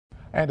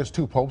And as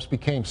two popes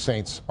became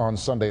saints on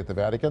Sunday at the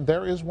Vatican,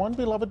 there is one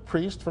beloved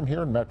priest from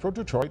here in Metro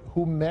Detroit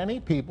who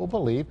many people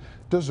believe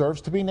deserves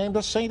to be named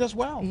a saint as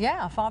well.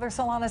 Yeah, Father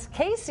Solanus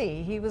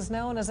Casey. He was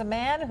known as a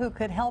man who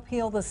could help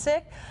heal the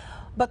sick,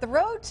 but the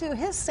road to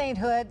his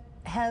sainthood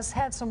has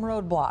had some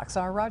roadblocks.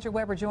 Our Roger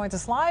Weber joins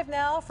us live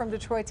now from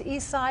Detroit's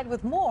east side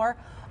with more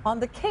on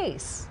the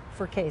case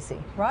for Casey.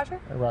 Roger?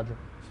 Hey, Roger.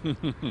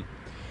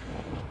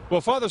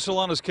 Well, Father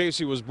Solanus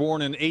Casey was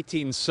born in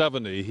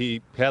 1870.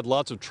 He had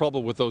lots of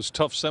trouble with those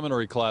tough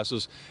seminary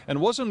classes and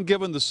wasn't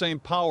given the same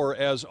power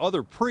as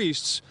other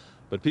priests,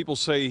 but people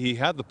say he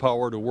had the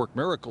power to work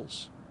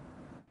miracles.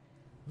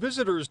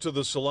 Visitors to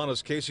the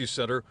Solanus Casey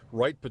Center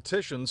write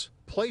petitions,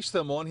 place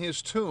them on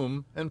his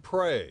tomb, and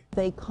pray.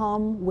 They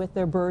come with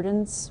their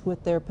burdens,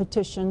 with their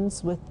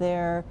petitions, with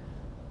their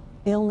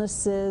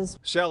illnesses.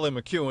 Sally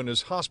McEwen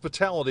is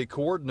hospitality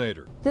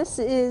coordinator. This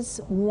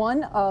is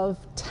one of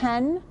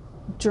 10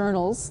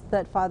 journals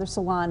that Father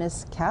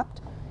Solanus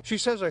kept. She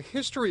says a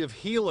history of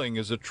healing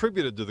is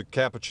attributed to the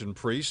Capuchin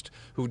priest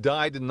who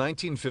died in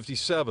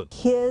 1957.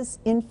 His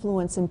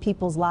influence in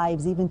people's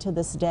lives, even to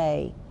this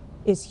day,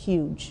 is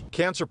huge.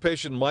 Cancer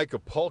patient Mike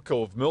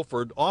Apolko of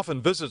Milford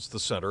often visits the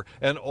center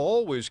and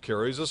always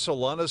carries a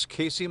Solanus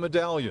Casey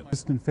medallion.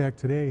 Just in fact,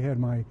 today I had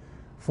my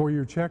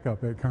 4-year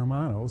checkup at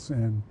Carmano's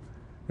and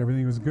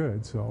everything was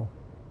good, so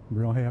I'm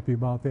real happy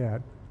about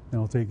that. And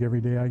I'll take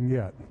every day I can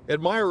get.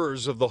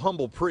 Admirers of the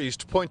humble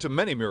priest point to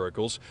many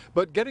miracles,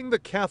 but getting the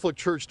Catholic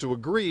Church to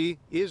agree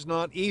is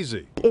not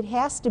easy. It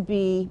has to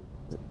be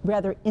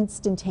rather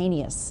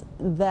instantaneous,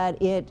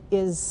 that it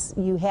is,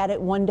 you had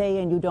it one day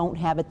and you don't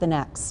have it the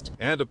next.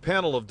 And a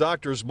panel of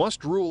doctors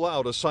must rule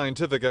out a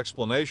scientific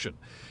explanation.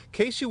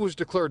 Casey was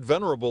declared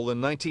venerable in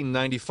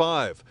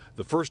 1995,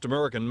 the first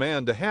American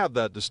man to have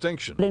that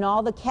distinction. But in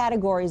all the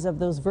categories of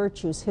those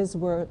virtues, his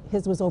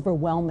was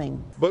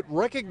overwhelming. But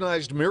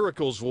recognized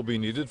miracles will be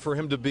needed for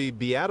him to be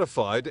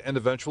beatified and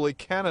eventually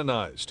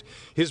canonized.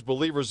 His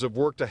believers have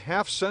worked a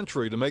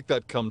half-century to make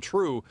that come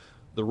true.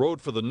 The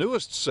road for the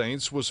newest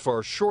saints was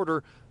far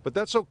shorter, but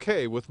that's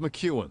okay with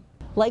McEwen.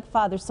 Like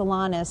Father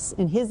Solanus,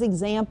 in his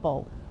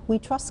example, we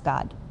trust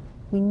God.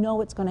 We know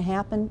it's going to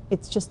happen.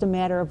 It's just a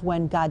matter of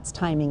when God's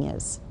timing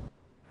is.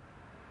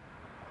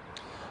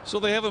 So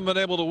they haven't been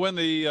able to win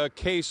the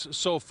case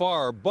so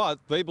far, but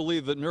they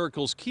believe that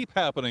miracles keep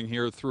happening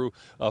here through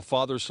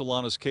Father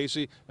Solanus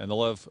Casey, and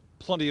they'll have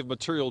plenty of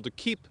material to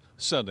keep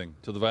sending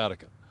to the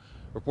Vatican.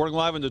 Reporting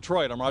live in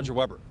Detroit, I'm Roger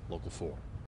Weber, Local 4.